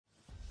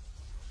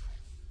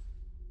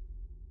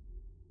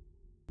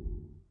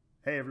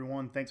Hey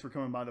everyone, thanks for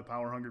coming by the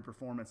Power Hungry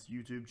Performance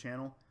YouTube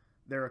channel.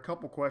 There are a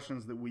couple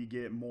questions that we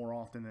get more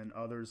often than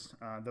others.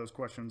 Those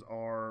questions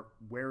are,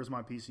 where is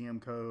my PCM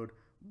code?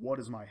 What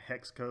is my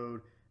hex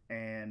code?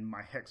 And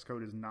my hex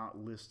code is not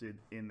listed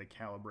in the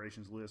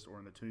calibrations list or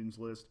in the tunes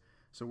list.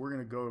 So we're going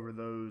to go over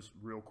those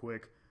real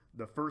quick.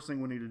 The first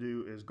thing we need to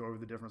do is go over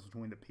the difference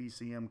between the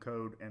PCM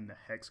code and the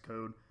hex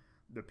code.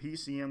 The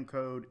PCM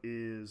code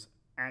is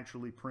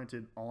actually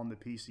printed on the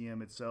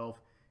PCM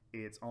itself.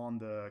 It's on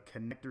the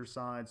connector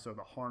side, so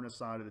the harness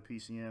side of the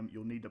PCM.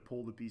 You'll need to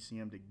pull the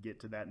PCM to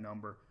get to that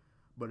number,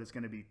 but it's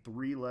going to be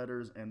 3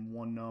 letters and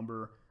 1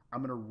 number. I'm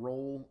going to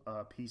roll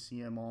a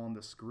PCM on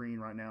the screen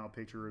right now, a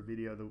picture or a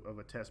video of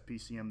a test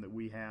PCM that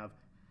we have.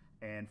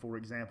 And for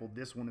example,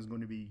 this one is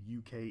going to be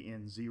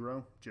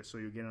UKN0, just so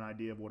you get an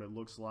idea of what it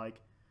looks like.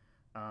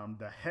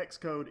 The hex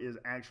code is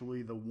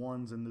actually the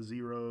 1s and the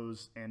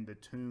 0s and the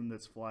tune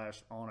that's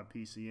flashed on a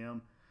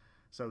PCM.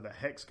 So the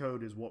hex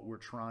code is what we're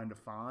trying to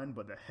find,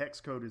 but the hex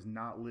code is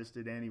not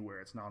listed anywhere.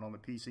 It's not on the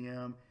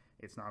PCM,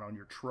 it's not on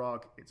your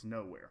truck, it's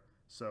nowhere.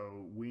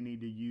 So we need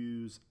to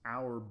use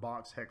our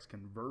box hex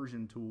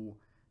conversion tool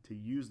to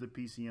use the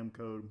PCM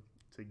code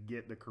to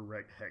get the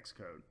correct hex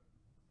code.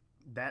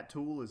 That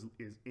tool is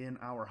in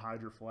our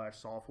Hydra Flash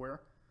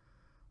software.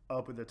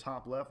 Up at the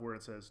top left where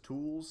it says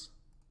Tools,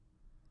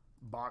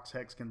 Box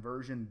Hex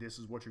Conversion, this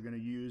is what you're going to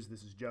use.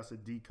 This is just a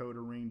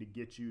decoder ring to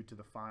get you to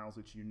the files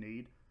that you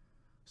need.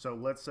 So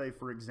let's say,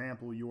 for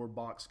example, your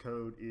box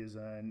code is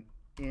an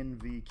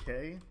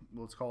NVK.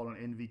 Let's call it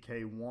an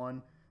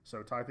NVK1.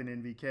 So type in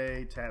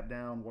NVK, tap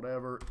down,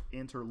 whatever,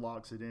 enter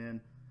locks it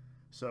in.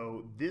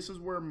 So this is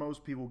where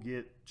most people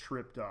get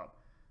tripped up.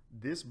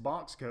 This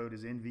box code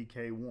is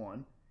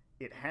NVK1.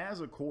 It has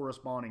a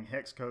corresponding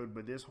hex code,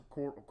 but this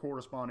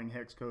corresponding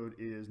hex code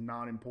is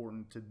not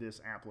important to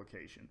this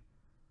application.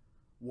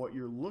 What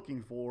you're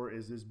looking for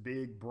is this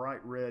big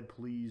bright red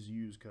please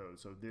use code.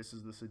 So this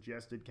is the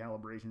suggested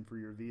calibration for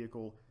your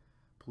vehicle.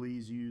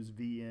 Please use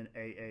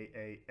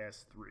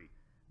VNAAAS3.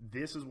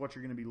 This is what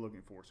you're going to be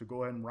looking for. So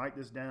go ahead and write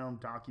this down,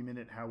 document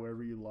it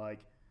however you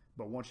like.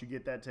 But once you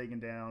get that taken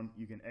down,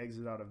 you can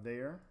exit out of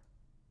there.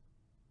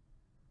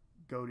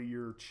 Go to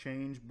your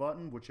change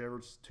button,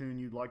 whichever tune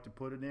you'd like to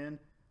put it in.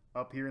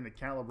 Up here in the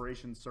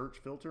calibration search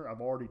filter, I've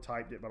already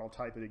typed it, but I'll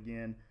type it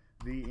again.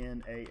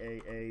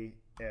 VNAAAS3.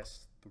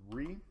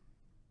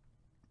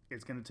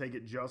 It's going to take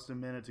it just a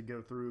minute to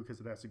go through because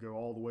it has to go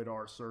all the way to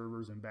our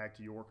servers and back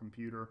to your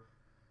computer.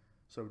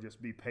 So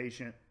just be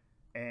patient,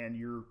 and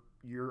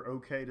you're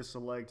okay to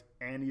select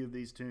any of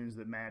these tunes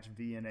that match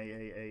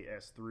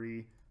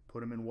VNAAAS3.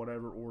 Put them in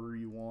whatever order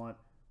you want,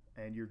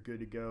 and you're good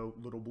to go.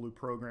 Little blue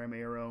program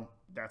arrow,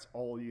 that's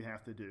all you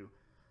have to do.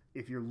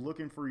 If you're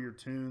looking for your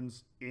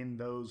tunes in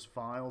those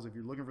files, if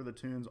you're looking for the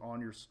tunes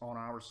on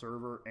our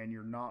server and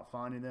you're not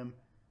finding them,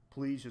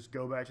 please just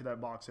go back to that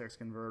box hex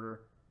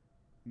converter.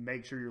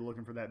 Make sure you're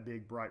looking for that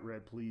big bright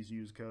red please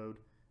use code,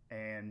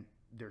 and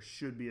there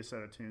should be a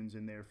set of tunes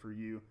in there for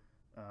you.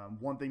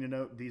 One thing to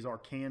note, these are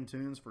canned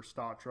tunes for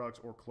stock trucks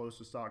or close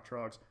to stock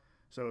trucks.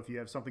 So if you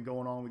have something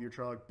going on with your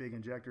truck, big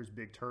injectors,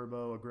 big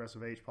turbo,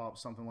 aggressive H-pop,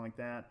 something like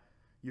that,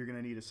 you're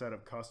going to need a set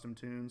of custom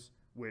tunes,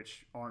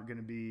 which aren't going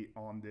to be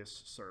on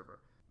this server.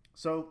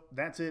 So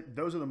that's it.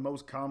 Those are the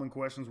most common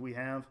questions we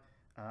have.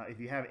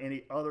 If you have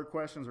any other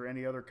questions or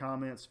any other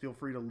comments, feel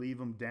free to leave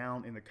them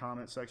down in the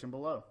comment section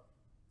below.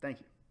 Thank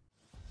you.